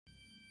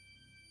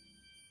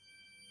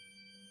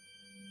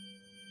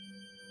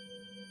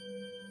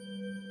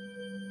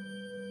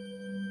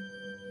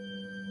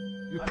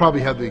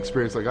probably had the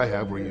experience like I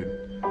have where you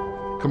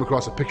come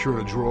across a picture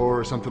in a drawer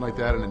or something like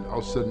that, and then all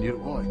of a sudden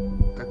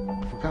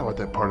I forgot about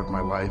that part of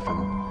my life,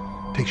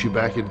 and takes you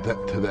back into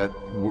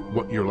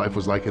what your life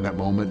was like in that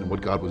moment and what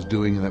God was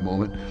doing in that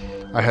moment.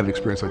 I had an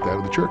experience like that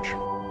with the church.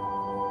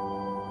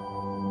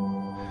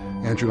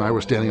 Andrew and I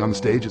were standing on the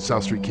stage at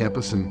South Street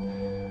campus,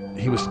 and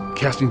he was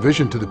casting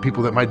vision to the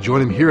people that might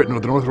join him here at the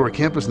North Aurora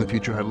campus in the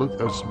future. And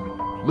I was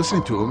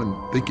listening to him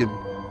and thinking,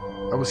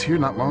 I was here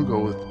not long ago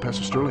with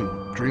Pastor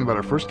Sterling, dreaming about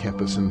our first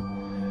campus, and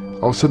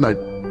all of a sudden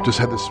I just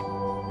had this,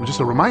 it was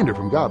just a reminder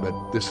from God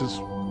that this is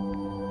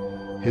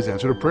His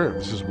answer to prayer.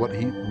 This is what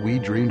we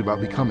dreamed about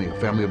becoming, a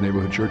family of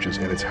neighborhood churches,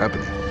 and it's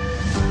happening.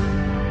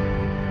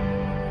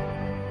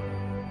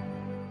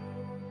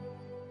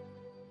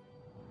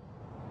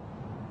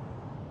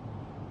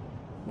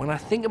 When I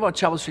think about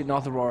Chapel Street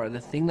North Aurora, the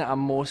thing that I'm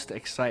most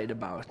excited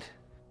about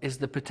is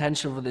the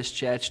potential for this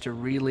church to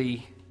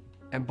really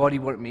embody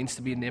what it means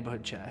to be a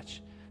neighborhood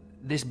church.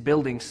 This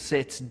building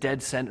sits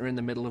dead center in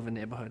the middle of a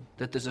neighborhood.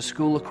 That there's a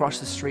school across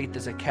the street,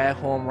 there's a care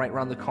home right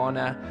around the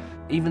corner.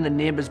 Even the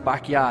neighbors'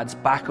 backyards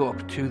back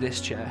up to this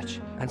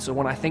church. And so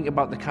when I think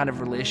about the kind of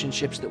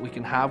relationships that we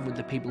can have with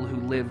the people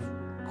who live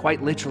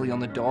quite literally on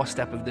the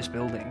doorstep of this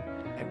building,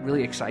 it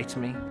really excites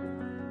me.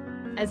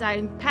 As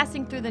I'm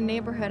passing through the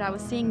neighborhood, I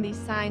was seeing these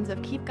signs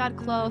of keep God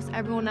close,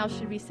 everyone else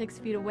should be 6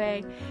 feet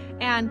away.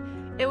 And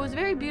it was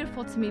very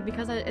beautiful to me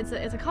because it's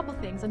a couple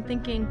things. I'm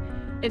thinking,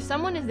 if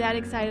someone is that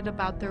excited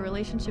about their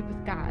relationship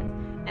with God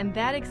and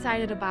that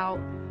excited about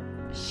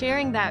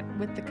sharing that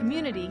with the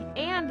community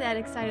and that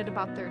excited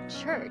about their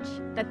church,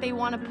 that they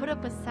want to put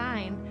up a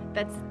sign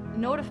that's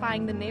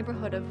notifying the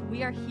neighborhood of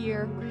we are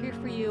here, we're here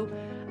for you.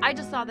 I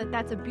just saw that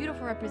that's a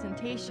beautiful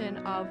representation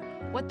of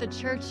what the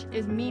church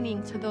is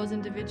meaning to those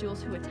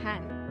individuals who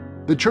attend.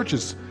 The church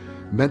is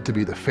meant to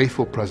be the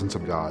faithful presence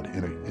of God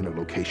in a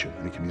location,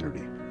 in a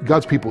community.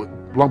 God's people,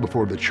 long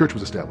before the church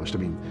was established,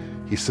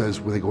 He says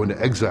when they go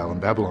into exile in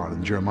Babylon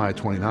in Jeremiah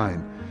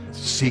 29,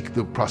 seek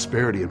the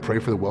prosperity and pray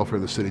for the welfare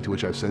of the city to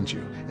which I've sent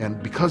you.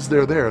 And because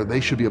they're there, they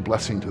should be a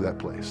blessing to that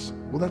place.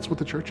 Well, that's what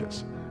the church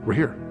is. We're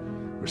here.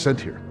 We're sent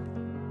here.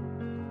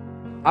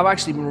 I've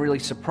actually been really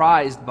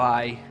surprised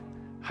by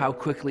how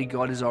quickly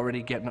God is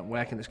already getting at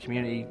work in this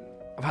community.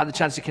 I've had the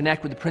chance to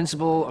connect with the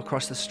principal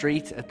across the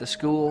street at the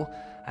school.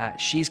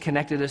 She's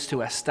connected us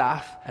to our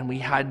staff, and we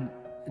had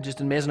just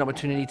an amazing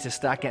opportunity to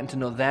start getting to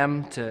know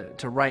them,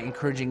 to write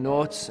encouraging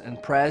notes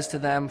and prayers to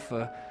them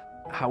for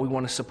how we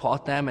want to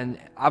support them. And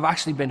I've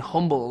actually been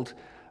humbled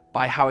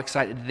by how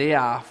excited they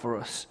are for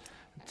us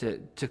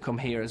to come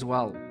here as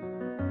well.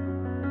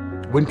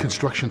 When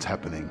construction's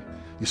happening,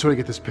 you sort of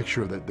get this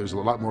picture that there's a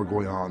lot more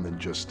going on than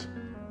just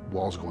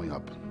walls going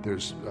up.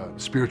 There's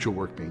spiritual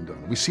work being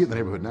done. We see it in the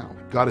neighborhood now.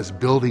 God is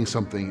building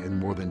something in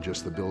more than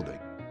just the building.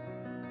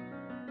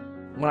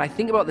 When I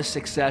think about the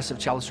success of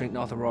Chapel Street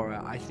North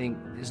Aurora, I think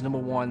is number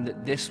one,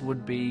 that this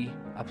would be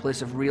a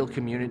place of real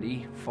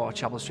community for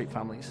Chapel Street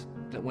families.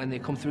 That when they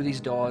come through these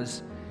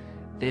doors,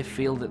 they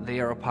feel that they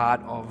are a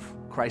part of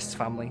Christ's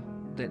family.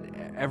 That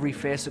every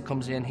face that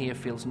comes in here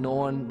feels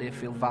known, they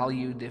feel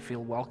valued, they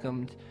feel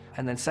welcomed.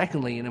 And then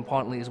secondly, and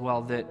importantly as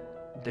well,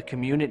 that the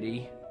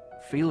community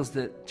feels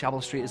that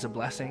Chapel Street is a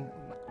blessing.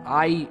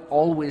 I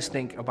always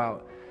think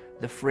about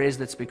the phrase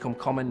that's become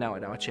common now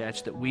at our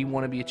church, that we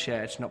want to be a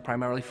church not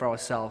primarily for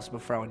ourselves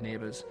but for our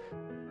neighbors.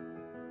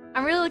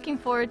 I'm really looking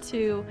forward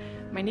to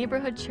my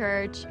neighborhood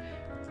church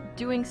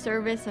doing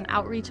service and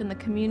outreach in the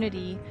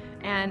community,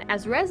 and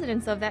as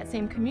residents of that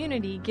same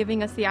community,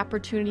 giving us the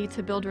opportunity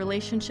to build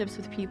relationships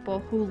with people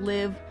who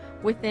live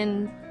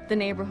within the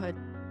neighborhood.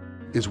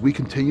 As we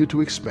continue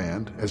to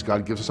expand, as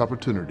God gives us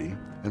opportunity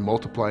and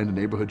multiply into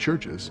neighborhood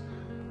churches,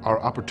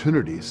 our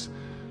opportunities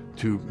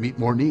to meet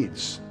more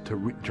needs, to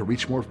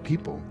reach more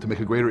people, to make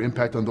a greater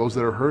impact on those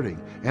that are hurting,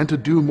 and to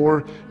do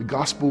more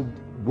gospel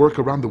work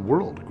around the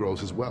world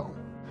grows as well.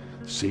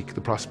 Seek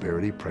the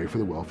prosperity, pray for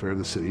the welfare of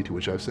the city to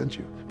which I've sent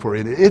you. For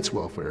in its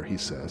welfare, he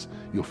says,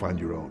 you'll find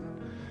your own.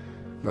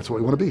 That's what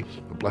we want to be,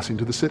 a blessing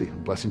to the city, a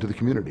blessing to the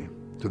community,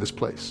 to this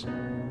place.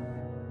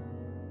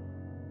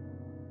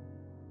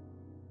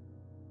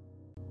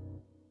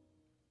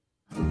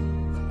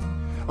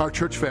 Our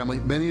church family,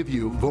 many of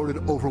you voted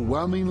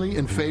overwhelmingly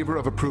in favor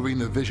of approving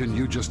the vision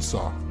you just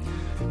saw,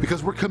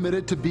 because we're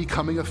committed to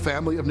becoming a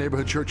family of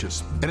neighborhood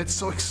churches. And it's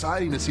so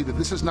exciting to see that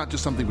this is not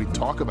just something we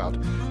talk about,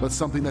 but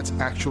something that's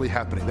actually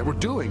happening, that we're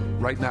doing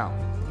right now.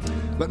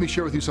 Let me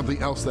share with you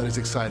something else that is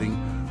exciting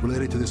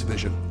related to this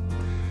vision.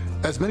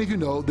 As many of you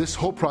know, this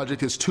whole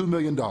project is $2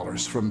 million,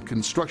 from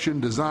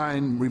construction,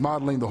 design,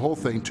 remodeling, the whole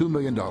thing, $2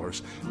 million.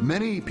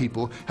 Many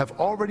people have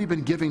already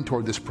been giving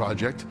toward this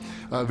project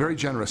very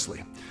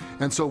generously.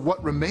 And so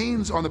what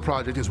remains on the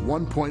project is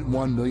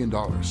 $1.1 million.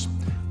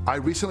 I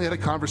recently had a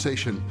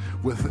conversation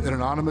with an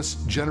anonymous,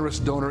 generous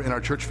donor in our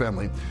church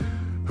family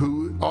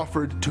who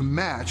offered to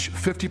match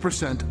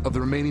 50% of the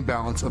remaining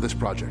balance of this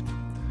project.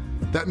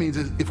 That means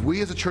if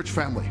we as a church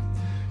family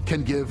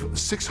can give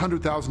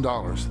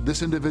 $600,000,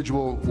 this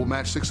individual will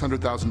match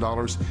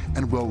 $600,000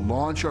 and will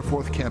launch our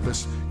fourth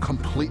campus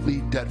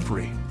completely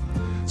debt-free.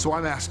 So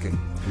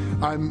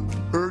I'm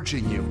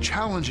urging you,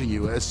 challenging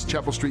you as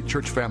Chapel Street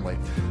Church family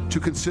to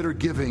consider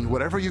giving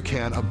whatever you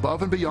can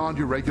above and beyond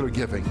your regular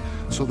giving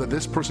so that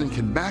this person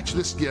can match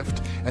this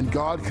gift and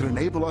God can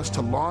enable us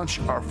to launch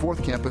our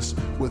fourth campus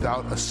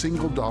without a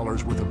single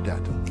dollar's worth of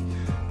debt.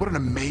 What an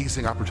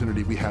amazing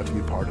opportunity we have to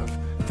be part of.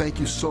 Thank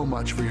you so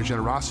much for your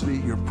generosity,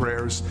 your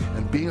prayers,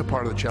 and being a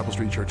part of the Chapel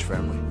Street Church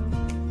family.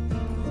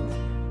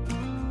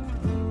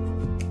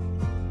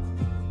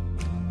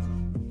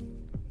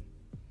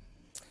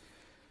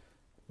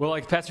 Well,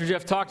 like Pastor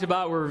Jeff talked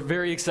about, we're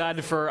very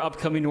excited for our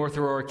upcoming North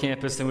Aurora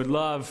campus and would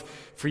love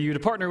for you to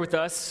partner with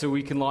us so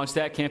we can launch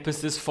that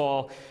campus this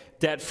fall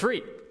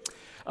debt-free.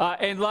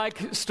 And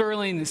like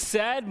Sterling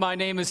said, my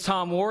name is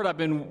Tom Ward. I've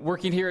been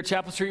working here at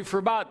Chapel Street for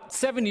about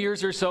 7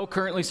 years or so,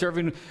 currently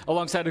serving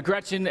alongside of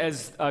Gretchen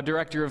as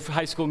Director of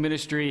High School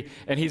Ministry.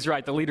 And he's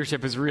right, the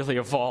leadership has really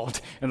evolved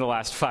in the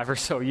last 5 or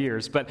so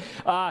years. But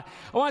I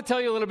want to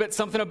tell you a little bit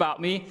something about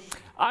me.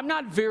 I'm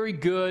not very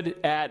good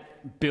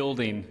at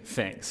building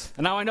things.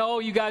 And now I know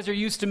you guys are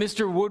used to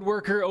Mr.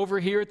 Woodworker over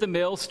here at the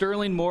mill.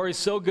 Sterling Moore is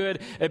so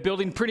good at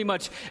building pretty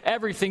much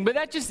everything, but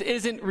that just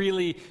isn't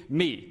really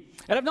me.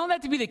 And I've known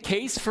that to be the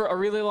case for a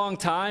really long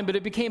time, but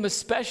it became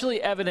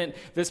especially evident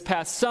this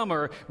past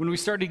summer when we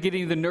started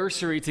getting the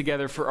nursery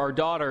together for our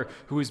daughter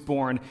who was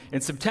born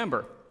in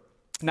September.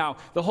 Now,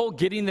 the whole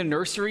getting the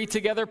nursery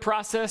together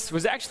process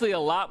was actually a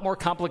lot more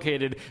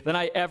complicated than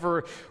I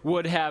ever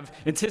would have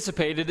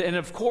anticipated. And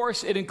of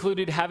course, it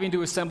included having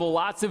to assemble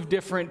lots of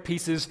different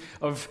pieces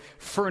of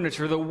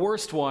furniture, the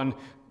worst one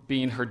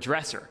being her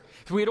dresser.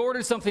 So we had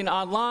ordered something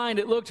online.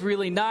 It looked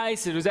really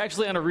nice. It was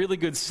actually on a really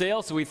good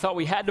sale, so we thought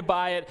we had to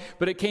buy it,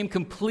 but it came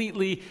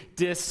completely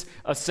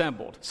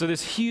disassembled. So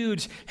this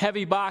huge,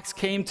 heavy box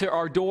came to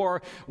our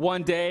door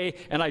one day,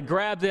 and I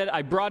grabbed it.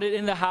 I brought it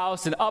in the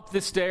house and up the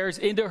stairs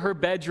into her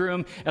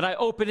bedroom, and I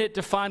opened it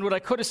to find what I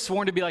could have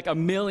sworn to be like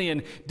 1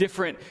 million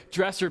different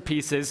dresser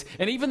pieces.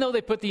 And even though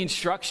they put the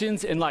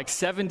instructions in like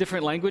 7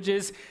 different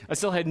languages, I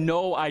still had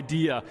no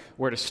idea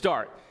where to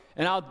start.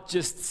 And I'll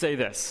just say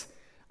this.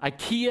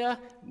 IKEA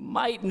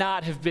might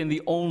not have been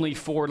the only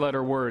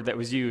 4-letter word that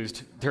was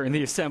used during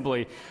the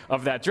assembly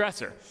of that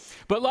dresser.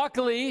 But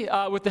luckily,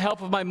 with the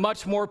help of my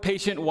much more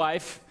patient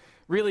wife,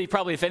 really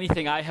probably if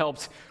anything I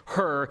helped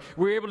her,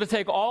 we were able to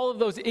take all of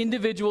those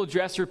individual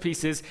dresser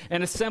pieces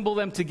and assemble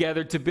them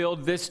together to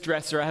build this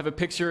dresser. I have a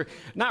picture,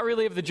 not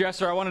really of the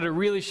dresser. I wanted to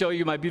really show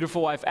you my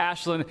beautiful wife,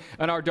 Ashlyn,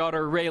 and our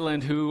daughter,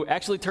 Rayland, who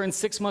actually turned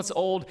 6 months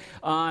old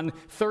on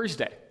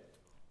Thursday.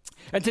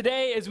 And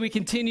today, as we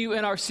continue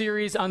in our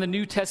series on the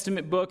New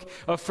Testament book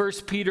of 1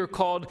 Peter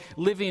called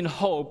Living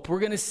Hope, we're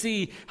going to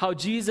see how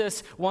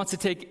Jesus wants to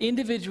take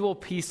individual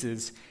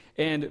pieces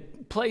and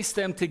place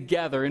them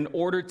together in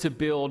order to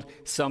build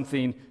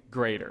something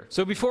greater.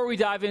 So before we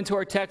dive into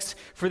our text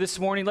for this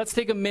morning, let's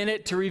take a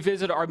minute to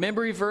revisit our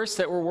memory verse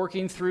that we're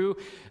working through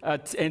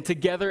and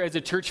together as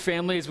a church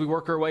family as we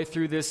work our way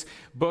through this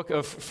book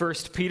of 1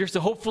 Peter.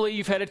 So hopefully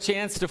you've had a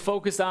chance to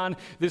focus on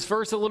this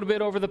verse a little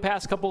bit over the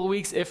past couple of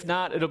weeks. If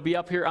not, it'll be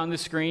up here on the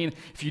screen.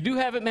 If you do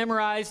have it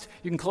memorized,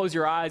 you can close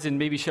your eyes and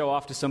maybe show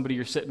off to somebody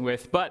you're sitting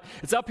with. But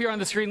it's up here on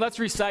the screen. Let's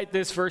recite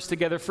this verse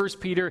together. 1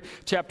 Peter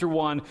chapter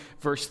 1,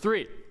 verse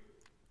 3.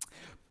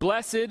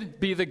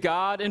 Blessed be the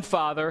God and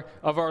Father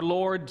of our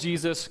Lord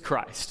Jesus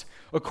Christ.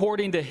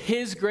 According to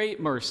his great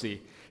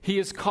mercy, he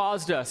has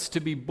caused us to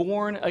be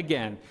born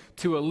again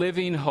to a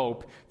living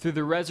hope through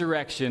the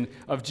resurrection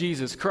of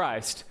Jesus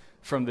Christ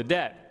from the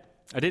dead.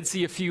 I did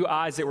see a few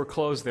eyes that were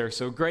closed there,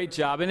 so great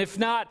job. And if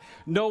not,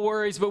 no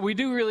worries, but we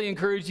do really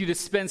encourage you to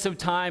spend some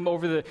time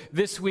over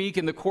this week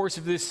in the course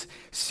of this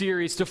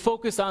series to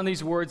focus on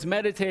these words,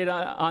 meditate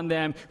on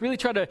them, really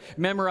try to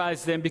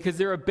memorize them because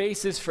they're a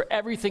basis for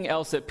everything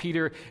else that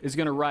Peter is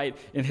going to write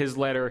in his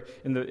letter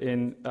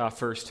in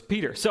 1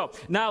 Peter. So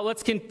now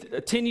let's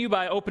continue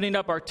by opening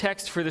up our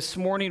text for this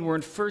morning. We're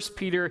in 1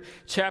 Peter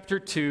chapter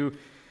 2.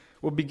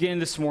 We'll begin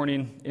this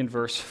morning in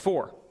verse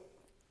 4.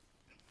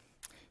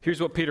 Here's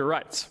what Peter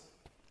writes.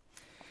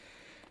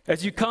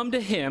 As you come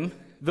to him,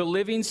 the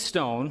living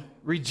stone,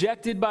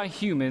 rejected by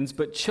humans,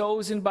 but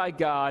chosen by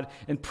God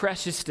and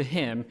precious to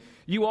him,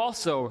 you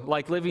also,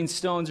 like living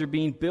stones, are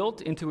being built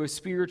into a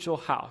spiritual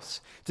house,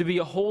 to be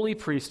a holy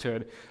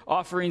priesthood,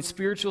 offering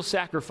spiritual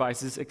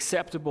sacrifices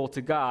acceptable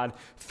to God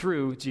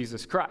through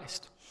Jesus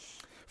Christ.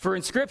 For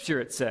in Scripture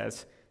it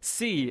says,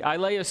 See, I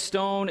lay a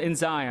stone in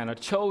Zion, a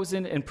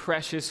chosen and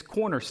precious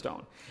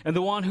cornerstone, and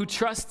the one who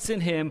trusts in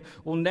him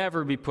will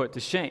never be put to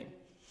shame.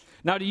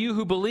 Now to you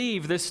who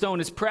believe, this stone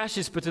is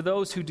precious, but to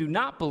those who do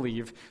not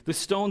believe, the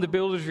stone the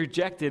builders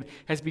rejected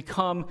has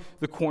become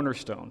the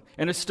cornerstone,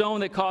 and a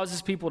stone that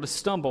causes people to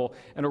stumble,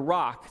 and a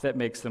rock that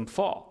makes them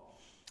fall.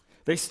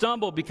 They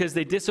stumble because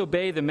they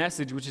disobey the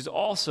message, which is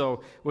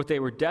also what they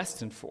were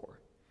destined for.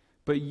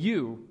 But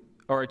you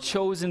are a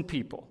chosen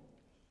people,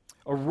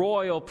 a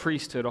royal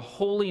priesthood, a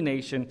holy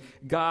nation,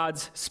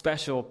 God's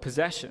special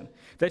possession,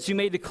 that you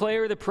may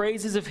declare the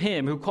praises of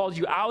him who called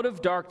you out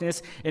of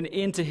darkness and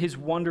into his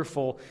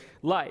wonderful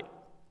light.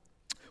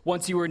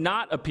 Once you were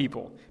not a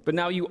people, but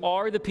now you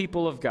are the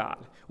people of God.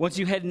 Once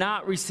you had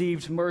not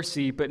received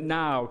mercy, but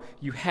now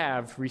you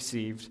have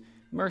received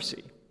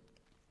mercy.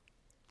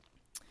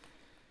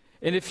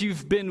 And if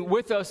you've been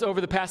with us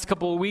over the past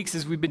couple of weeks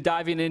as we've been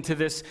diving into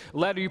this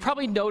letter, you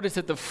probably noticed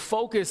that the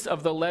focus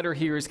of the letter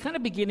here is kind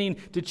of beginning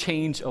to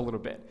change a little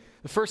bit.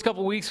 The first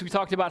couple of weeks we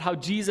talked about how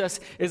Jesus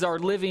is our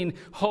living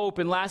hope,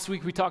 and last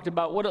week we talked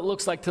about what it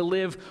looks like to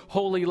live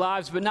holy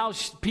lives. But now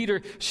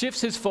Peter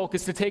shifts his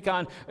focus to take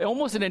on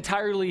almost an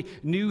entirely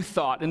new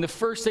thought. And the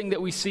first thing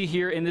that we see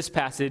here in this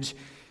passage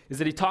is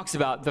that he talks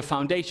about the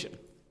foundation.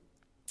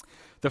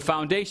 The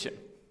foundation.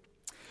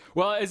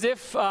 Well, as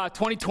if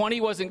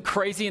 2020 wasn't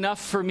crazy enough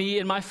for me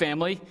and my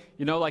family,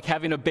 like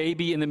having a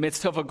baby in the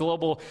midst of a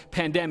global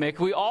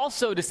pandemic, we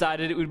also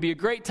decided it would be a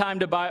great time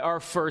to buy our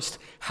first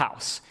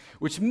house,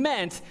 which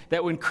meant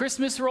that when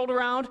Christmas rolled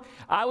around,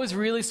 I was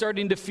really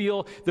starting to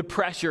feel the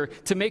pressure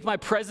to make my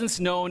presence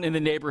known in the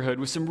neighborhood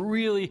with some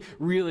really,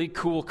 really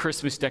cool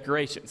Christmas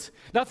decorations.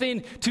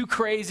 Nothing too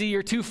crazy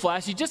or too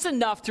flashy, just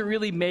enough to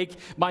really make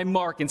my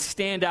mark and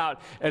stand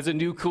out as a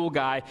new cool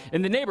guy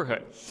in the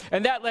neighborhood.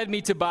 And that led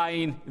me to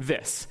buying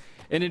this,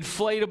 an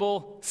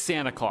inflatable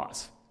Santa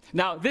Claus.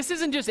 Now, this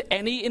isn't just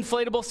any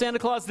inflatable Santa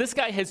Claus. This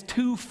guy has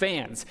 2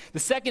 fans. The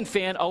second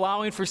fan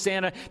allowing for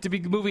Santa to be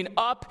moving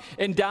up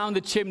and down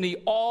the chimney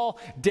all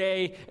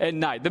day and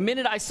night. The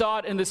minute I saw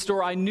it in the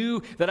store, I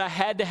knew that I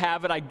had to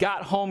have it. I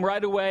got home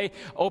right away,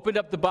 opened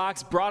up the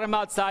box, brought him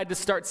outside to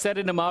start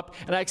setting him up,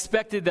 and I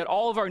expected that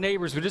all of our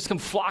neighbors would just come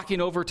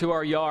flocking over to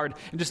our yard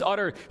and just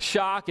utter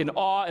shock and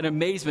awe and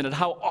amazement at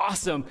how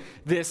awesome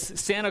this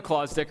Santa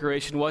Claus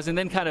decoration was, and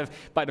then kind of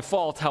by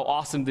default, how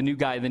awesome the new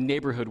guy in the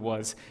neighborhood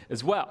was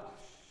as well.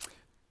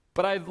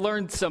 But I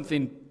learned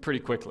something pretty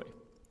quickly.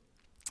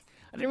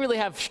 I didn't really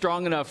have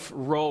strong enough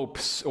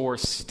ropes or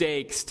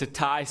stakes to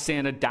tie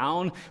Santa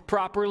down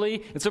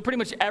properly. And so pretty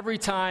much every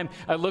time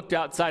I looked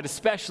outside,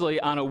 especially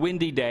on a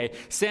windy day,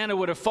 Santa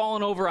would have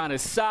fallen over on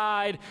his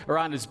side or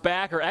on his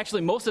back, or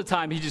actually most of the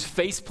time he just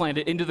face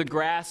planted into the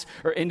grass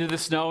or into the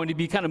snow, and he'd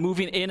be kind of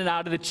moving in and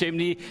out of the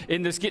chimney,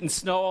 in this getting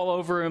snow all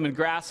over him and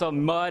grass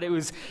on mud.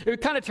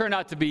 It kind of turned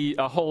out to be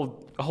a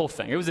whole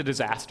thing. It was a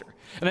disaster.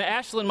 And then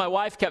Ashlyn, my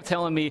wife, kept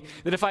telling me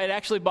that if I had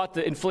actually bought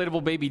the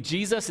inflatable baby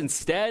Jesus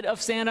instead of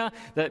Santa,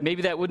 that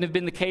maybe that wouldn't have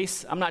been the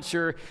case. I'm not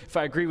sure if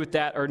I agree with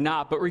that or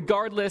not. But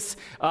regardless,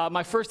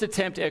 my first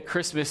attempt at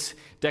Christmas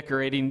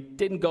decorating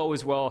didn't go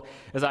as well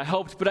as I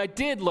hoped. But I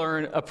did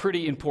learn a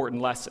pretty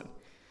important lesson,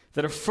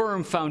 that a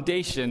firm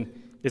foundation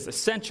is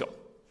essential.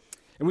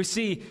 And we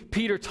see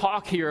Peter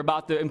talk here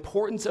about the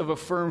importance of a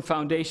firm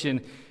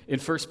foundation in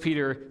 1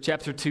 Peter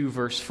chapter 2,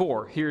 verse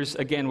 4. Here's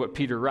again what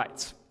Peter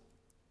writes.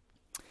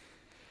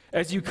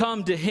 As you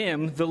come to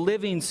him, the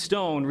living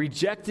stone,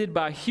 rejected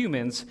by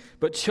humans,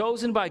 but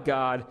chosen by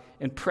God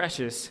and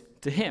precious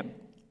to him.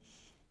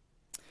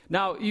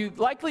 Now, you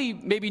likely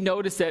maybe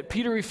notice that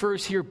Peter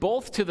refers here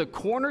both to the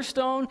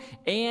cornerstone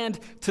and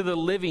to the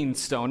living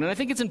stone. And I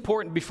think it's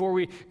important before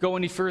we go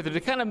any further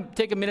to kind of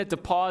take a minute to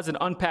pause and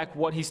unpack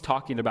what he's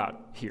talking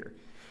about here.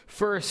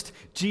 First,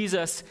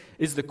 Jesus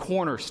is the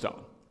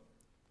cornerstone.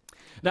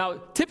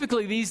 Now,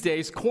 typically these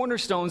days,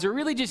 cornerstones are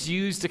really just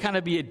used to kind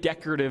of be a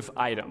decorative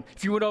item.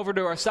 If you went over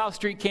to our South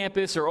Street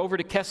campus or over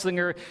to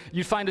Kesslinger,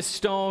 you'd find a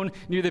stone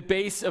near the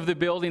base of the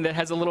building that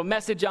has a little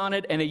message on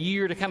it and a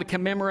year to kind of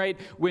commemorate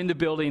when the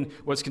building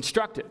was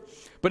constructed.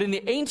 But in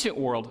the ancient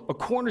world, a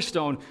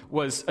cornerstone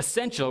was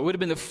essential. It would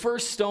have been the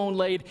first stone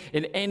laid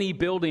in any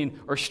building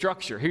or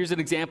structure. Here's an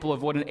example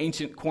of what an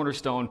ancient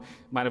cornerstone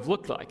might have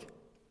looked like.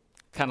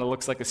 Kind of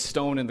looks like a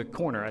stone in the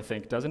corner, I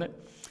think, doesn't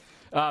it?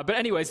 But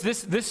anyways,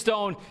 this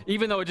stone,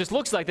 even though it just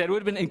looks like that, it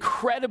would have been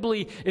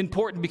incredibly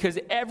important because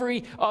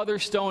every other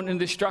stone in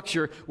the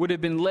structure would have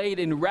been laid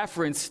in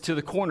reference to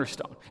the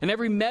cornerstone. And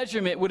every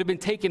measurement would have been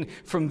taken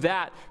from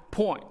that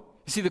point.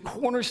 You see, the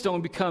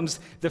cornerstone becomes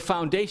the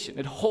foundation.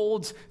 It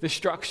holds the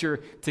structure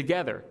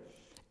together.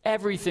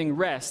 Everything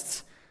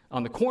rests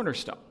on the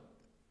cornerstone.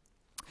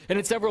 And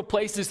in several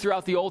places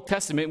throughout the Old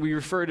Testament,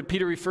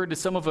 Peter referred to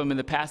some of them in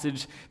the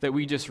passage that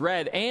we just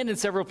read, and in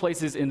several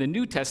places in the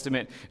New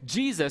Testament,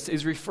 Jesus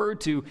is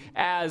referred to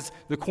as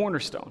the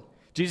cornerstone.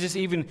 Jesus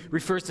even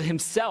refers to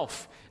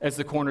himself as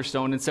the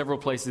cornerstone in several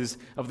places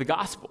of the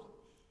gospel.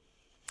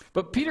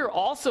 But Peter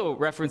also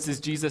references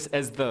Jesus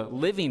as the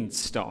living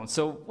stone.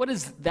 So what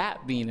does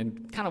that mean,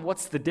 and kind of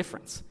what's the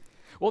difference?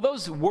 Well,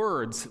 those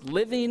words,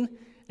 living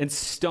and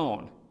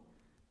stone,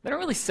 they don't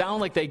really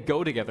sound like they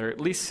go together, at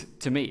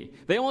least to me.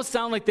 They almost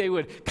sound like they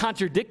would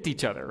contradict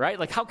each other, right?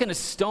 Like, how can a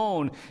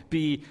stone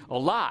be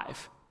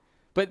alive?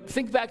 But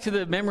think back to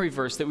the memory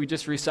verse that we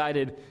just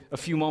recited a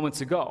few moments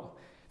ago,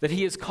 that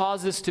he has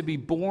caused us to be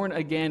born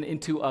again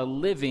into a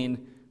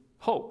living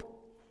hope.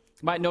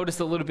 You might notice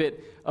a little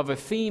bit of a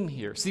theme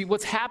here. See,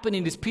 what's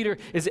happening is Peter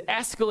is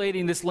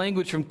escalating this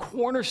language from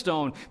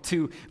cornerstone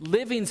to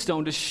living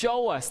stone to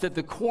show us that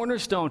the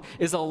cornerstone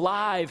is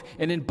alive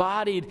and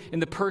embodied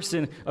in the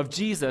person of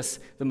Jesus,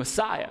 the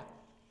Messiah.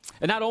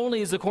 And not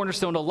only is the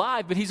cornerstone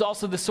alive, but he's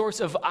also the source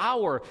of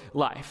our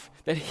life,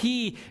 that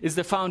he is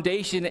the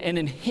foundation, and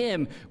in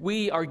him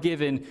we are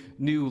given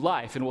new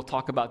life. And we'll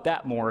talk about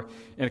that more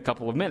in a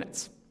couple of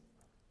minutes.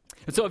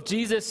 And so if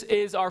Jesus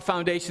is our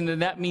foundation, then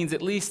that means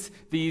at least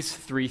these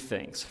three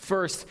things.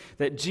 First,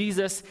 that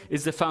Jesus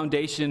is the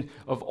foundation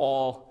of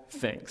all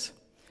things.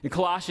 In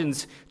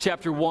Colossians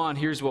chapter 1,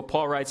 here's what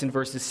Paul writes in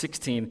verses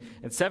 16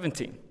 and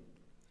 17.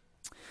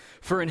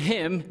 For in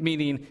him,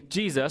 meaning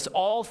Jesus,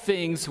 all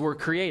things were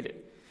created,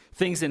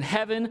 things in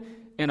heaven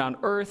and on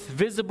earth,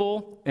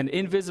 visible and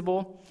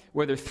invisible,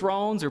 whether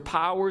thrones or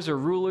powers or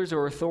rulers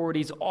or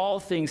authorities, all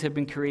things have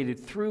been created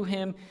through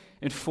him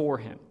and for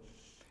him.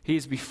 He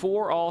is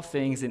before all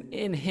things, and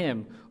in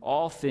him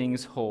all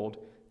things hold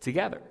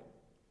together.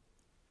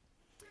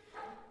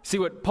 See,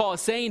 what Paul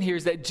is saying here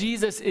is that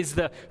Jesus is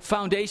the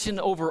foundation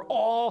over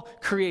all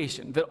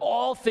creation, that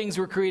all things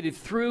were created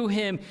through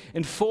him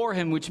and for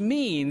him, which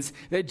means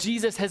that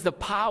Jesus has the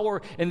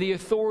power and the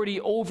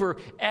authority over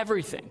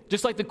everything.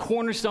 Just like the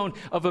cornerstone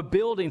of a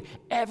building,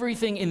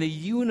 everything in the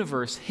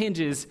universe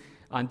hinges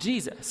on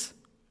Jesus.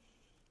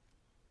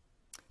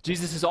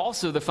 Jesus is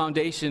also the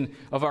foundation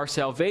of our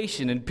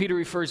salvation, and Peter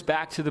refers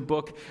back to the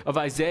book of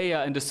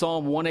Isaiah and to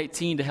Psalm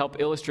 118 to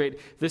help illustrate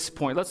this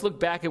point. Let's look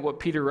back at what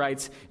Peter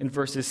writes in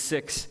verses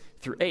 6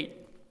 through 8.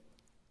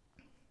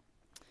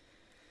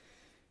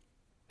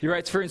 He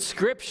writes, for in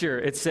Scripture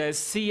it says,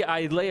 see,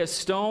 I lay a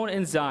stone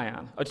in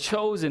Zion, a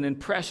chosen and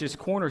precious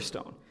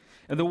cornerstone,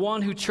 and the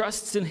one who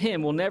trusts in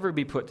him will never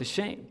be put to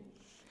shame.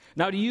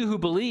 Now to you who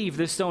believe,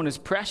 this stone is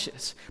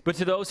precious, but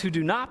to those who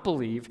do not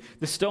believe,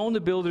 the stone the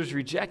builders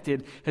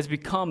rejected has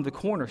become the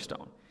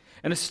cornerstone,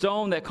 and a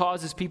stone that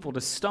causes people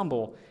to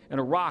stumble, and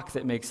a rock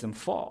that makes them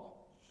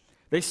fall.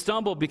 They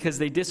stumble because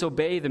they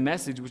disobey the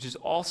message, which is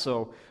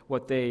also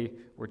what they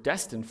were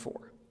destined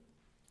for.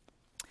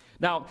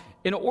 Now,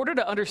 in order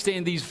to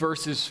understand these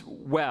verses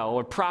well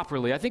or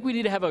properly, I think we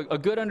need to have a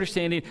good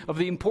understanding of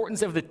the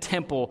importance of the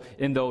temple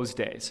in those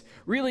days.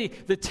 Really,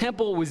 the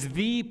temple was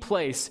the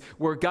place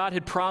where God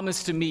had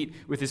promised to meet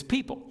with his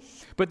people.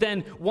 But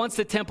then, once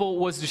the temple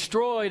was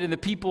destroyed and the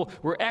people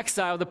were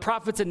exiled, the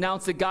prophets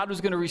announced that God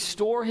was going to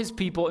restore his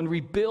people and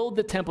rebuild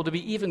the temple to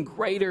be even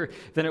greater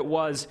than it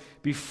was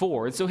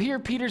before. And so here,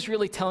 Peter's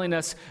really telling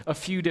us a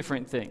few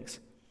different things.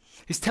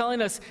 He's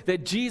telling us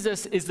that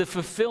Jesus is the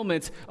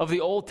fulfillment of the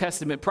Old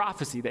Testament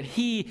prophecy, that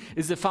he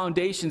is the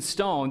foundation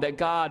stone that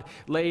God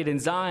laid in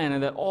Zion,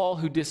 and that all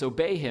who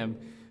disobey him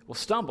will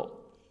stumble.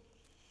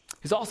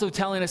 He's also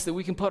telling us that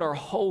we can put our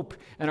hope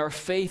and our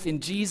faith in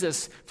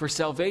Jesus for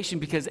salvation,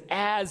 because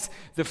as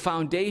the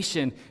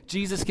foundation,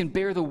 Jesus can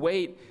bear the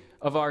weight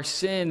of our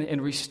sin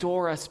and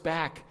restore us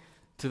back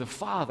to the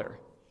Father.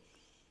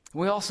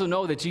 We also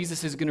know that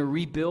Jesus is going to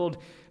rebuild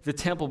the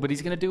temple, but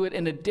he's going to do it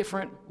in a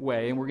different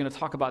way, and we're going to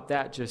talk about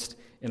that just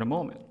in a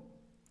moment.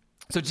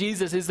 So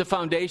Jesus is the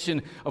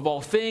foundation of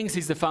all things.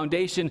 He's the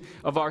foundation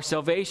of our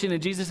salvation,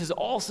 and Jesus is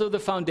also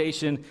the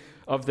foundation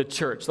of the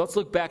church. Let's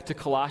look back to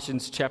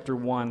Colossians chapter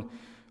 1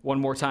 one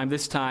more time.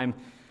 This time,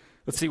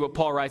 let's see what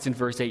Paul writes in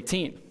verse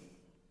 18.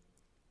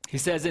 He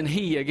says, and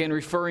he, again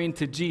referring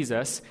to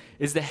Jesus,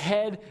 is the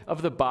head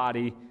of the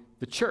body,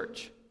 the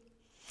church.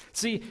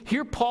 See,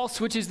 here Paul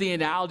switches the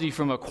analogy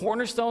from a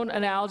cornerstone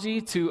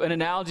analogy to an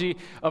analogy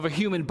of a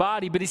human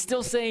body, but he's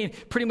still saying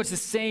pretty much the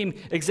same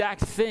exact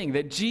thing,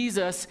 that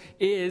Jesus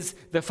is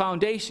the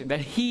foundation,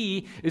 that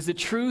he is the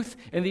truth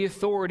and the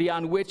authority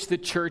on which the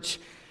church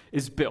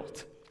is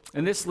built.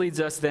 And this leads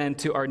us then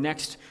to our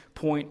next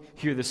point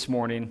here this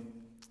morning,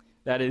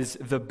 that is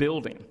the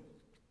building.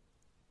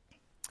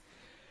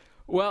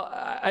 Well,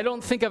 I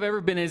don't think I've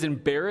ever been as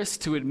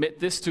embarrassed to admit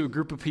this to a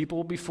group of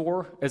people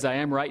before as I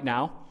am right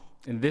now.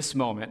 In this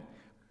moment,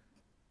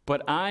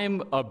 but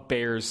I'm a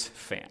Bears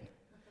fan.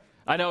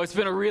 I know it's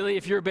been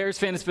if you're a Bears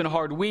fan, it's been a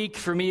hard week.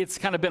 For me, it's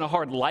kind of been a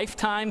hard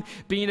lifetime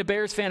being a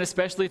Bears fan,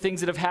 especially things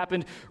that have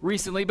happened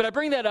recently. But I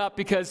bring that up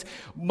because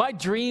my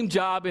dream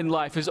job in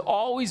life has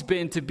always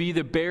been to be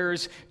the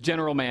Bears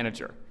general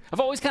manager. I've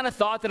always kind of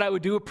thought that I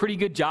would do a pretty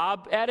good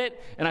job at it,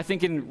 and I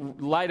think in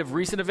light of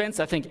recent events,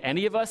 I think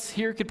any of us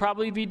here could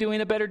probably be doing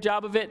a better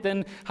job of it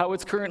than how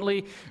it's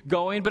currently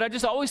going. But I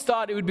just always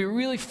thought it would be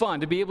really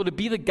fun to be able to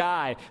be the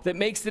guy that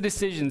makes the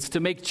decisions, to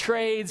make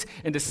trades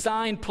and to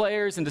sign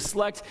players and to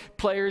select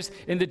players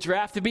in the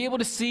draft, to be able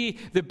to see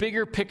the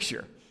bigger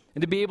picture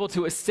and to be able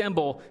to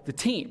assemble the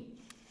team.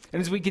 And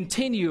as we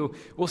continue,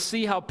 we'll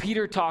see how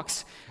Peter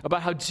talks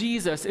about how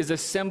Jesus is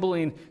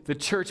assembling the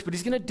church, but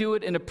he's going to do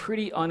it in a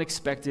pretty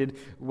unexpected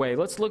way.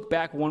 Let's look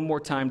back one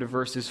more time to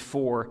verses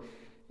 4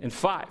 and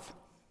 5.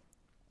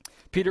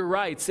 Peter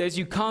writes, as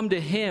you come to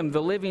him,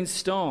 the living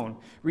stone,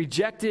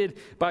 rejected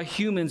by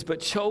humans, but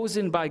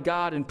chosen by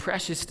God and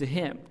precious to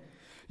him,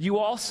 you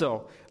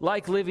also,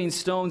 like living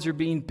stones, are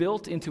being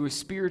built into a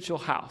spiritual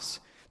house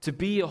to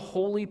be a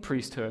holy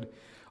priesthood,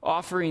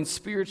 offering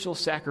spiritual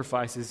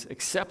sacrifices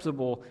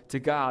acceptable to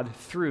God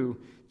through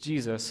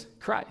Jesus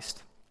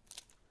Christ.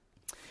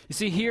 You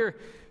see, here,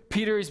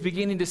 Peter is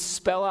beginning to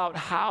spell out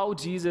how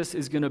Jesus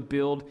is going to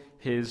build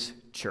his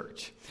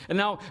church. And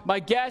now, my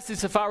guess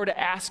is if I were to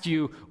ask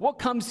you, what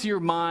comes to your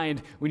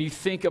mind when you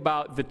think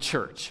about the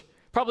church?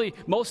 Probably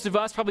most of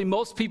us, probably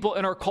most people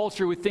in our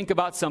culture would think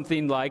about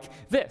something like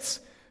this: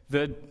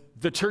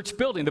 the church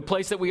building, the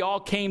place that we all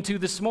came to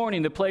this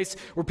morning, the place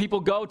where people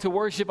go to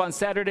worship on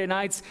Saturday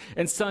nights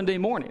and Sunday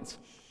mornings.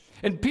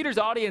 And Peter's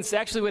audience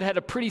actually would have had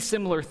a pretty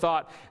similar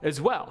thought as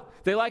well.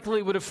 They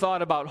likely would have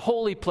thought about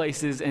holy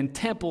places and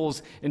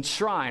temples and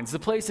shrines, the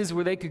places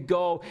where they could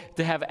go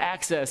to have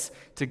access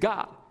to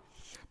God.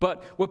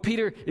 But what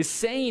Peter is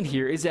saying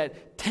here is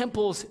that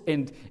temples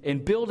and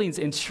buildings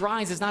and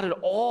shrines is not at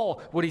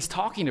all what he's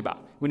talking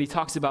about when he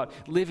talks about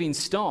living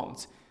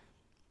stones.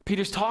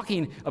 Peter's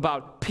talking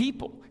about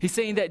people. He's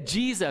saying that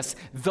Jesus,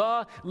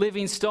 the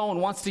living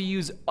stone, wants to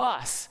use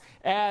us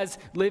as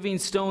living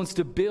stones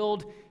to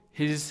build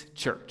his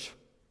church.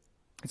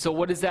 And so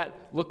what does that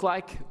look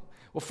like?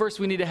 Well, first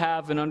we need to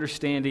have an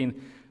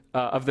understanding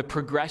of the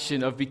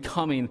progression of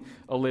becoming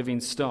a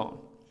living stone.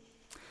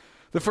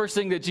 The first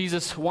thing that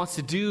Jesus wants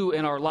to do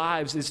in our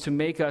lives is to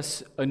make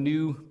us a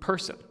new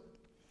person.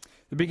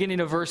 The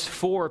beginning of verse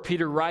 4,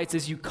 Peter writes,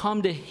 as you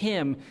come to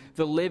him,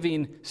 the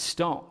living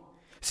stone.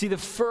 See, the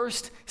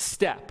first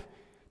step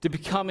to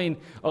becoming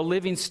a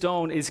living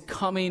stone is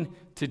coming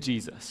to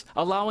Jesus,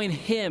 allowing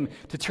him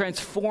to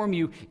transform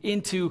you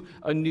into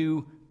a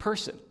new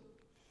person.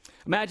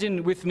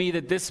 Imagine with me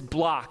that this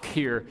block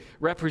here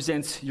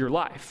represents your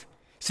life.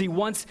 See,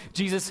 once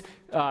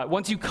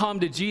you come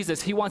to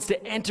Jesus, he wants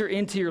to enter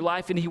into your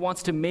life and he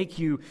wants to make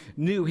you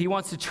new. He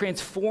wants to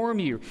transform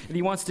you and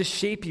he wants to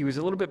shape you. He's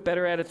a little bit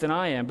better at it than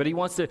I am, but he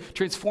wants to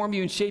transform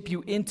you and shape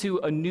you into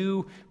a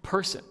new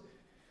person.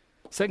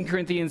 2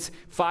 Corinthians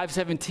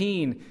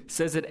 5:17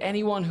 says that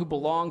anyone who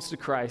belongs to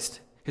Christ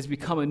has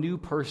become a new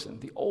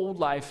person. The old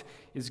life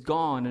is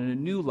gone and a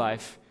new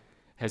life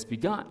has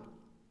begun.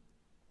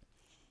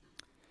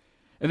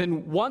 And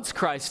then once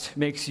Christ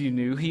makes you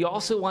new, he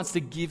also wants to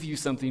give you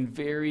something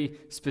very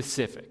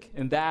specific,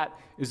 and that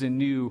is a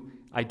new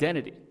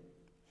identity.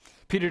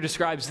 Peter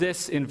describes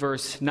this in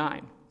verse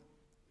 9.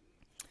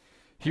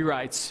 He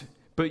writes,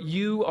 "But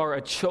you are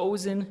a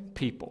chosen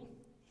people,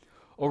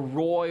 a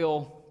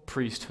royal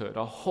priesthood,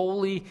 a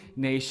holy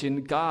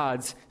nation,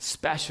 God's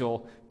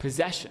special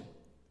possession."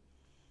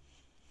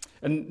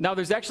 And now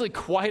there's actually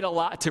quite a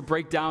lot to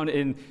break down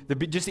in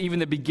just even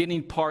the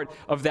beginning part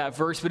of that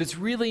verse, but it's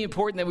really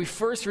important that we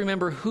first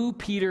remember who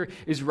Peter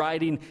is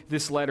writing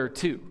this letter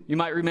to. You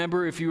might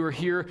remember, if you were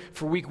here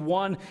for week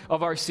 1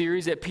 of our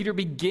series, that Peter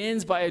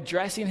begins by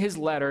addressing his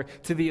letter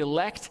to the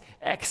elect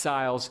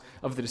exiles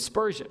of the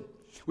dispersion,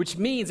 which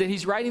means that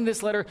he's writing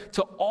this letter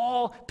to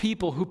all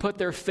people who put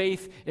their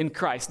faith in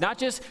Christ, not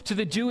just to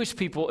the Jewish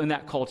people in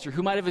that culture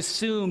who might have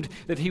assumed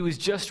that he was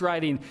just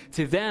writing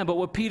to them. But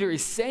what Peter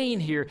is saying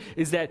here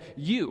is that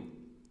you,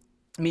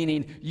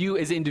 meaning you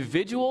as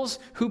individuals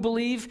who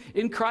believe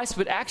in Christ,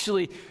 but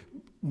actually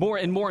more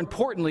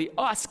importantly,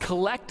 us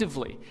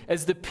collectively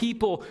as the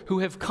people who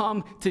have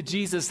come to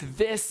Jesus,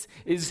 this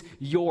is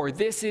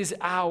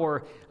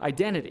our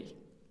identity.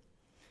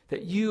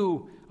 That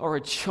you are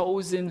a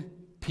chosen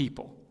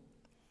people.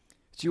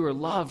 That you are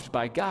loved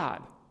by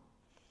God.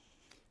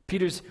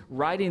 Peter's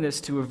writing this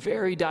to a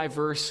very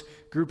diverse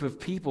group of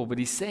people, but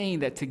he's saying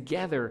that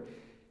together,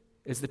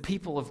 as the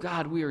people of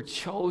God, we are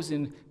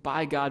chosen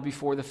by God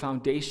before the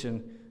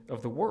foundation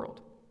of the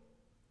world.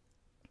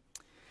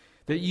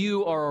 That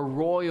you are a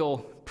royal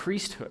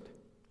priesthood.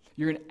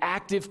 You're an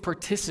active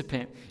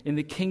participant in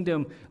the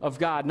kingdom of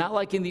God. Not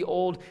like in the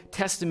Old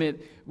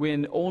Testament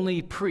when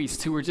only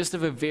priests who were just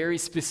of a very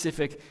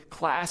specific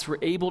class were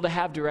able to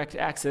have direct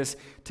access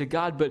to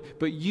God. But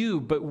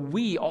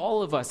we,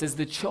 all of us, as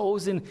the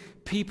chosen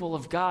people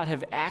of God,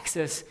 have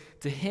access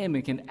to him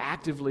and can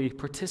actively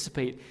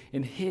participate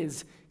in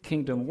his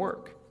kingdom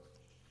work.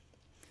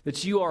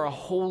 That you are a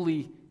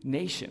holy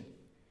nation.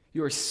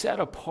 You are set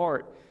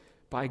apart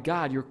by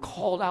God. You're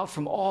called out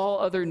from all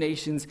other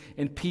nations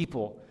and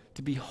people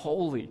to be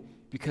holy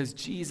because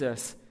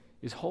Jesus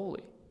is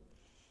holy.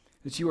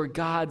 That you are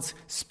God's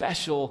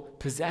special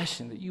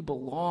possession, that you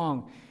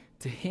belong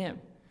to him,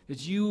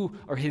 that you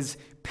are his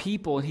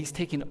people and he's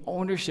taken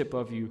ownership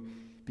of you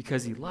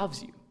because he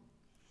loves you.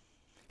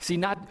 See,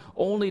 not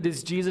only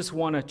does Jesus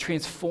want to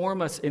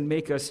transform us and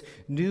make us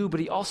new,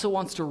 but he also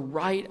wants to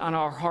write on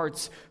our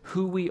hearts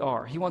who we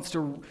are. He wants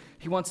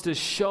to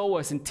show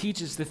us and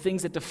teach us the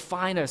things that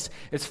define us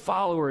as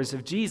followers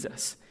of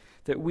Jesus,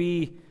 that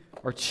we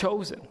are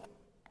chosen.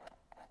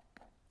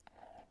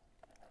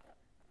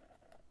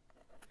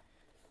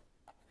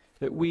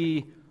 That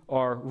we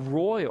are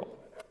royal.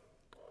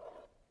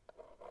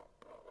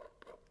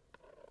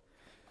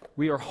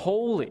 We are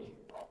holy.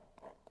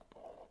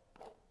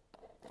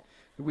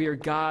 That we are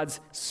God's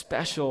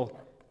special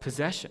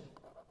possession.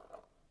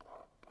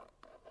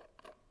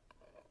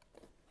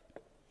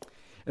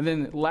 And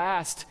then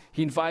last,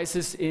 he invites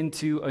us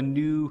into a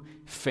new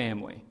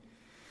family.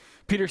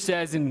 Peter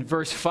says in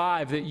verse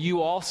 5 that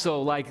you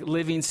also, like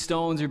living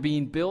stones, are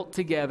being built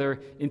together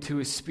into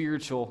a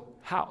spiritual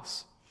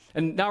house.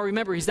 And now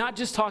remember, he's not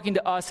just talking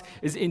to us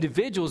as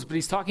individuals, but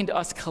he's talking to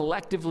us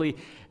collectively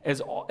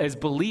as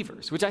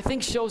believers, which I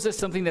think shows us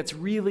something that's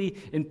really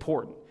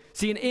important.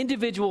 See, an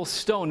individual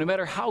stone, no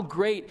matter how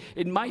great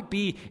it might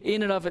be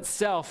in and of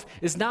itself,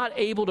 is not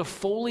able to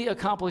fully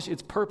accomplish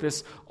its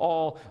purpose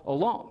all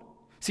alone.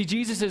 See,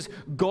 Jesus'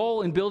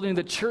 goal in building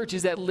the church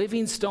is that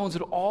living stones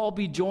would all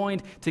be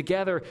joined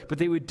together, but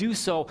they would do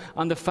so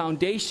on the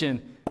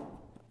foundation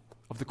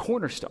of the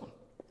cornerstone.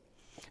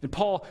 And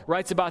Paul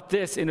writes about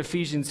this in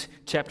Ephesians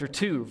chapter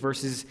 2,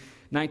 verses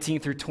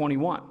 19 through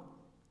 21.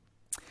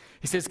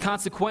 He says,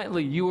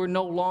 "Consequently, you are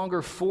no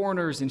longer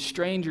foreigners and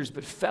strangers,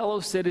 but fellow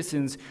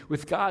citizens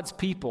with God's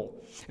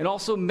people, and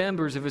also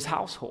members of his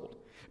household,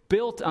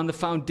 built on the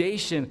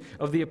foundation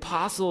of the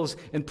apostles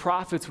and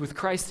prophets, with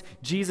Christ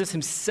Jesus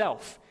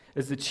himself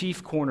as the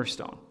chief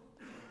cornerstone.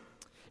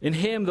 In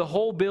him, the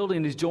whole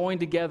building is joined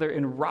together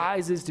and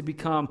rises to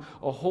become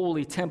a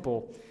holy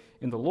temple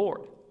in the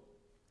Lord."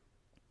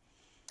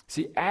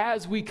 See,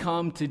 as we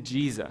come to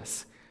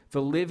Jesus,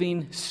 the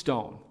living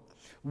stone,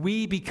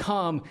 we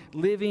become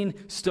living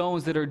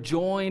stones that are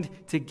joined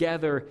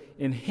together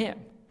in him.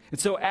 And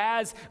so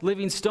as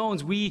living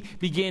stones, we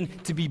begin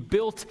to be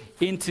built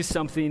into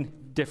something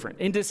different,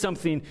 into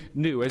something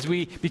new, as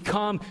we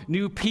become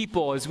new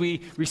people, as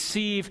we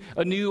receive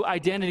a new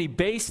identity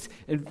based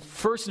and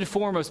first and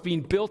foremost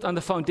being built on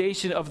the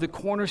foundation of the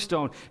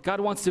cornerstone. God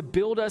wants to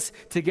build us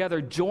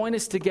together, join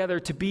us together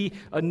to be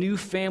a new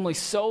family,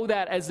 so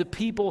that as the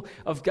people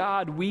of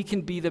God, we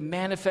can be the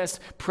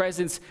manifest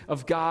presence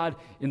of God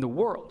in the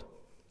world.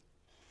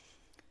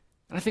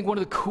 And I think one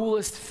of the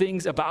coolest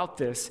things about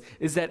this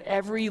is that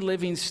every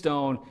living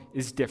stone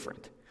is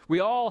different. We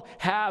all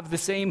have the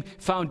same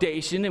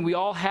foundation and we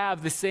all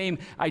have the same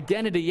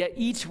identity, yet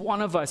each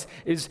one of us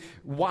is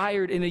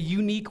wired in a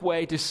unique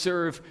way to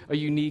serve a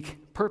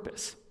unique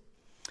purpose.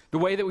 The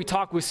way that we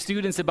talk with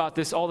students about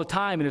this all the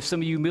time, and if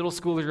some of you middle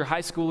schoolers or high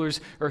schoolers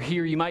are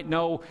here, you might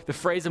know the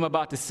phrase I'm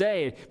about to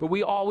say, but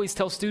we always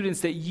tell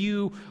students that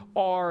you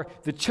are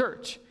the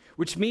church,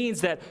 which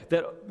means that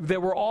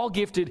we're all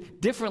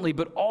gifted differently,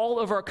 but all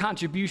of our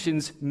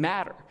contributions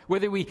matter.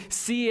 Whether we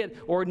see it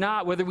or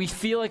not, whether we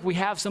feel like we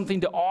have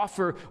something to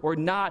offer or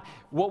not,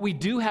 what we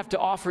do have to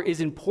offer is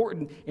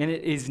important and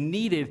it is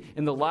needed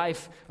in the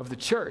life of the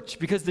church.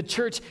 Because the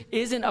church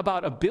isn't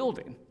about a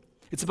building.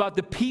 It's about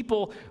the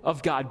people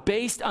of God,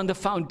 based on the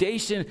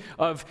foundation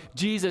of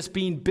Jesus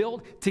being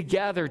built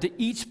together to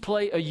each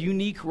play a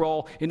unique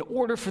role in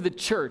order for the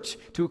church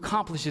to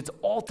accomplish its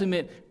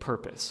ultimate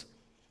purpose.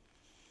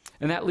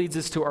 And that leads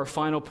us to our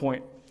final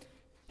point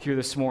here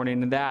this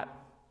morning, and that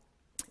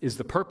is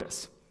the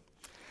purpose.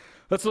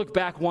 Let's look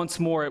back once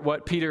more at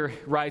what Peter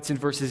writes in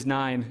verses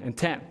 9 and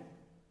 10.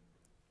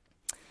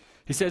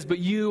 He says, "But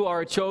you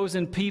are a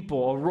chosen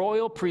people, a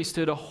royal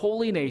priesthood, a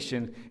holy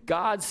nation,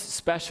 God's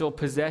special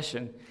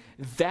possession,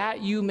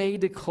 that you may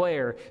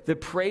declare the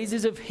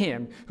praises of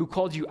him who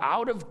called you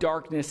out of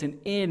darkness and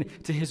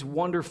into his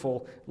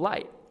wonderful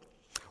light.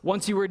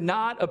 Once you were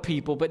not a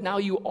people, but now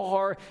you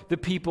are the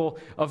people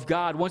of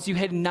God. Once you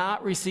had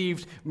not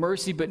received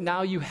mercy, but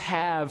now you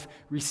have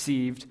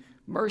received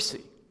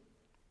mercy."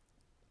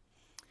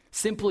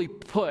 Simply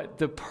put,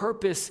 the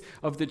purpose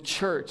of the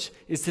church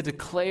is to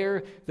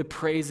declare the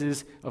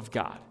praises of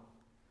God.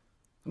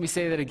 Let me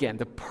say that again.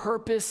 The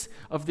purpose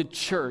of the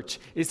church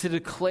is to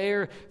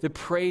declare the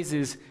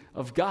praises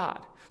of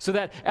God. So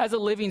that as a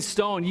living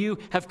stone, you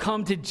have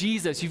come to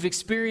Jesus. You've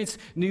experienced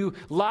new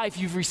life.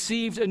 You've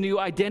received a new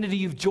identity.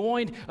 You've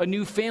joined a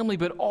new family.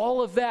 But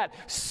all of that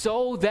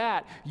so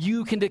that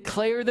you can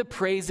declare the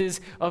praises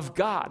of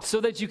God.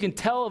 So that you can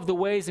tell of the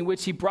ways in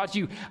which he brought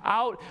you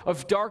out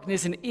of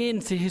darkness and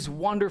into his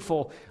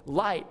wonderful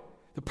light.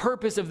 The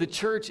purpose of the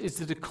church is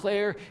to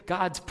declare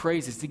God's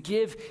praises, to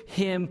give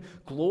him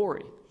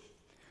glory.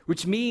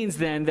 Which means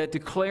then that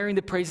declaring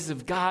the praises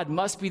of God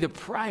must be the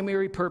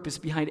primary purpose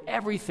behind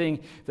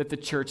everything that the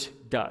church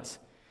does.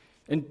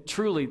 And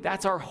truly,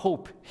 that's our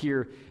hope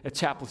here at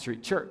Chapel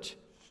Street Church.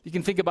 You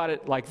can think about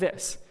it like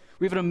this.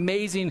 We have an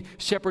amazing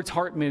Shepherd's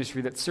Heart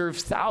ministry that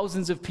serves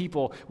thousands of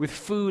people with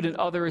food and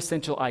other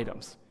essential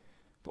items.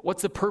 But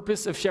what's the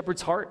purpose of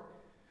Shepherd's Heart?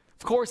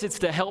 Of course, it's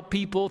to help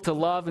people, to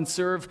love and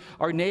serve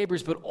our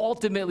neighbors, but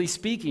ultimately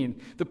speaking,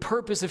 the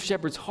purpose of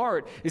Shepherd's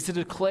Heart is to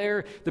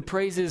declare the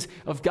praises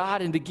of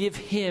God and to give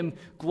him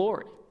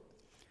glory.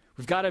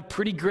 We've got a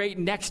pretty great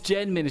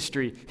next-gen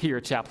ministry here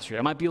at Chapel Street.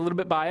 I might be a little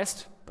bit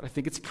biased, but I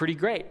think it's pretty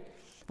great.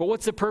 But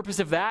what's the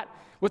purpose of that?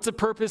 What's the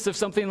purpose of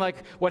something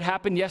like what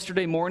happened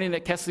yesterday morning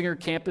at Kesslinger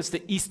campus,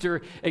 the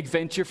Easter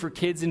adventure for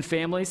kids and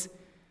families?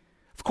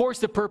 Of course,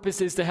 the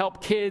purpose is to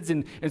help kids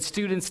and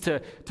students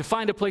to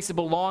find a place of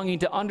belonging,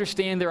 to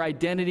understand their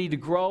identity, to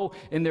grow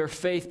in their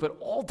faith. But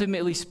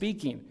ultimately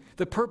speaking,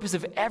 the purpose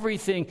of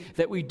everything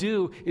that we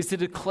do is to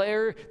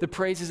declare the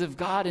praises of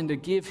God and to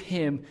give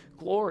him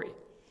glory.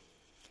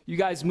 You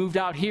guys moved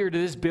out here to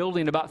this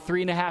building about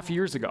 3.5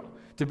 years ago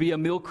to be a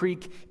Mill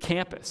Creek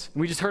campus.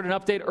 And we just heard an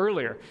update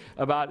earlier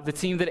about the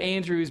team that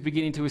Andrew is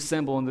beginning to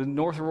assemble in the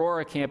North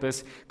Aurora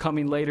campus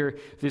coming later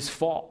this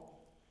fall.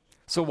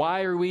 So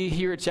why are we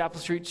here at Chapel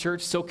Street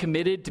Church so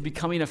committed to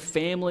becoming a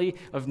family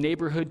of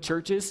neighborhood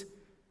churches?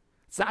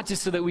 It's not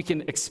just so that we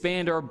can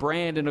expand our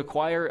brand and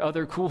acquire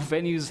other cool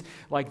venues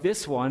like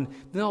this one.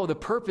 No, the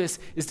purpose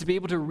is to be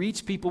able to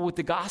reach people with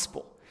the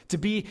gospel, to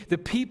be the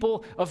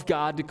people of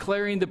God,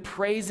 declaring the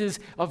praises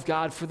of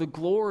God for the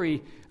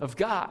glory of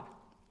God.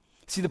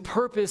 See, the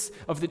purpose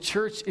of the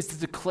church is to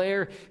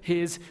declare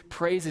his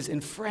praises.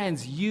 And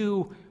friends,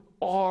 you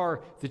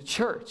are the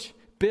church,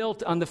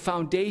 built on the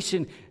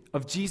foundation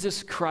of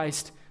Jesus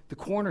Christ, the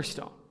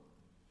cornerstone.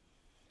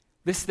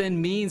 This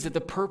then means that the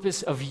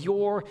purpose of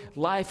your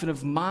life and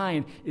of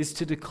mine is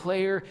to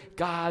declare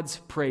God's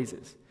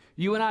praises.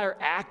 You and I are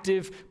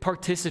active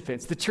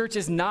participants. The church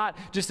is not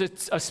just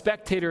a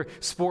spectator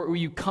sport where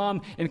you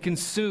come and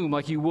consume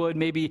like you would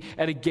maybe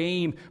at a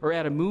game or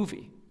at a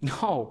movie.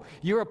 No,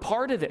 you're a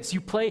part of this.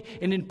 You play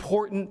an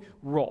important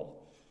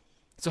role.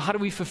 So how do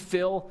we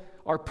fulfill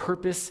our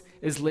purpose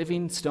as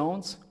living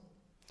stones?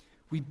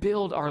 We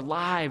build our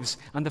lives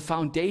on the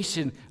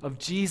foundation of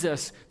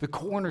Jesus, the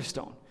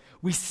cornerstone.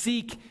 We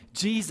seek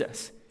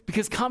Jesus,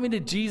 because coming to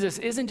Jesus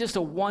isn't just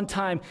a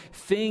one-time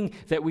thing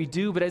that we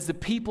do, but as the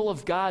people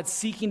of God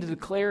seeking to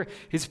declare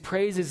his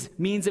praises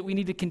means that we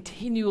need to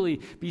continually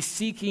be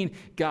seeking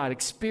God,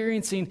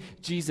 experiencing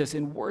Jesus,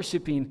 and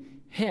worshiping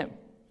him.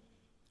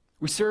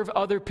 We serve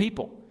other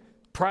people.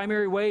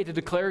 Primary way to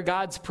declare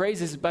God's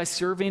praises is by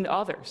serving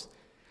others.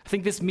 I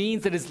think this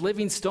means that as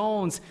living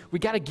stones, we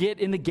got to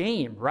get in the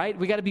game, right?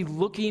 We got to be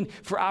looking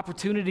for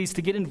opportunities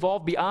to get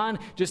involved beyond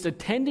just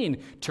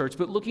attending church,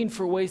 but looking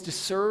for ways to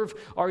serve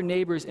our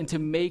neighbors and to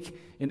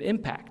make an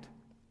impact.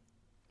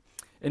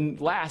 And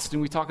last,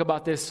 and we talk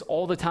about this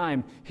all the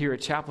time here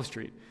at Chapel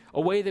Street,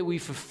 a way that we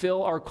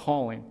fulfill our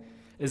calling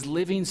as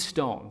living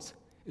stones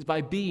is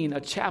by being a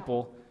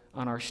chapel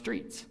on our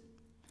streets,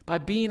 by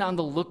being on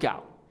the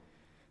lookout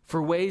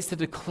for ways to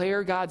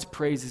declare God's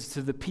praises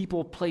to the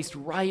people placed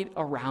right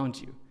around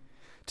you,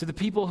 to the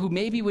people who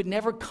maybe would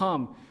never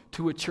come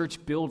to a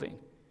church building,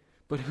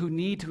 but who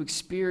need to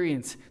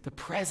experience the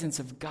presence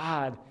of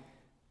God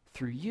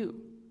through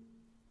you.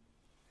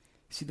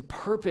 See, the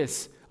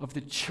purpose of the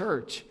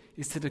church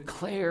is to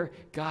declare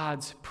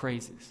God's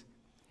praises,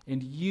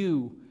 and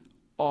you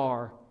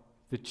are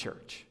the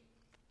church.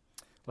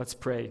 Let's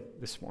pray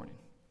this morning.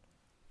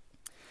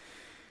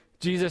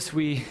 Jesus,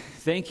 we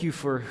thank you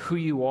for who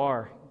you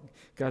are.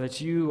 God,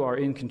 that you are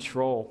in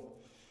control,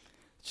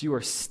 that you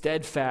are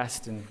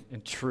steadfast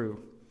and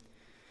true.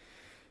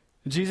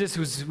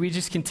 Jesus, we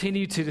just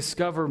continue to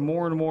discover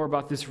more and more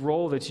about this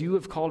role that you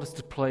have called us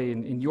to play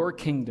in your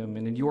kingdom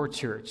and in your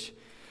church.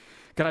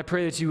 God, I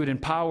pray that you would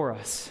empower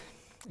us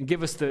and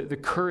give us the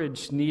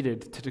courage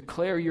needed to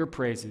declare your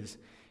praises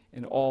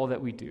in all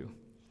that we do.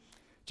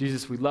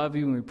 Jesus, we love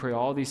you and we pray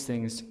all these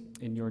things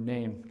in your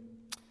name.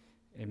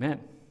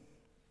 Amen.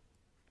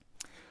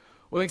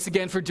 Well, thanks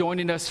again for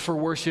joining us for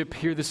worship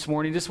here this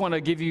morning. Just want to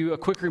give you a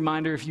quick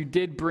reminder, if you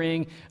did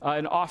bring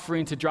an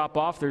offering to drop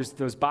off, there's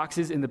those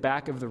boxes in the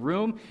back of the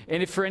room.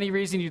 And if for any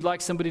reason you'd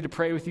like somebody to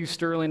pray with you,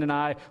 Sterling and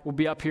I will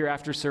be up here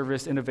after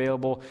service and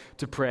available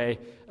to pray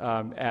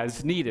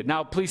as needed.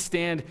 Now, please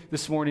stand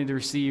this morning to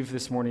receive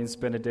this morning's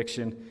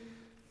benediction.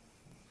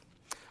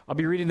 I'll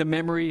be reading the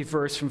memory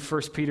verse from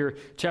 1 Peter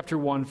chapter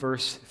 1,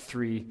 verse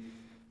 3.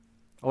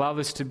 Allow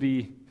this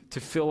to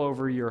fill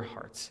over your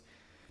hearts.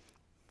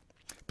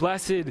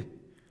 Blessed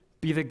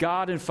be the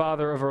God and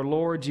Father of our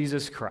Lord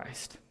Jesus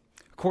Christ.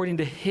 According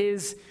to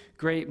his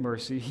great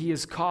mercy, he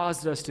has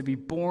caused us to be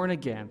born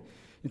again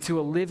into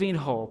a living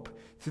hope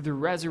through the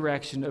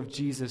resurrection of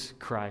Jesus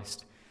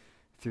Christ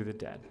through the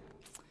dead.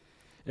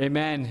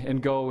 Amen,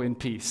 and go in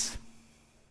peace.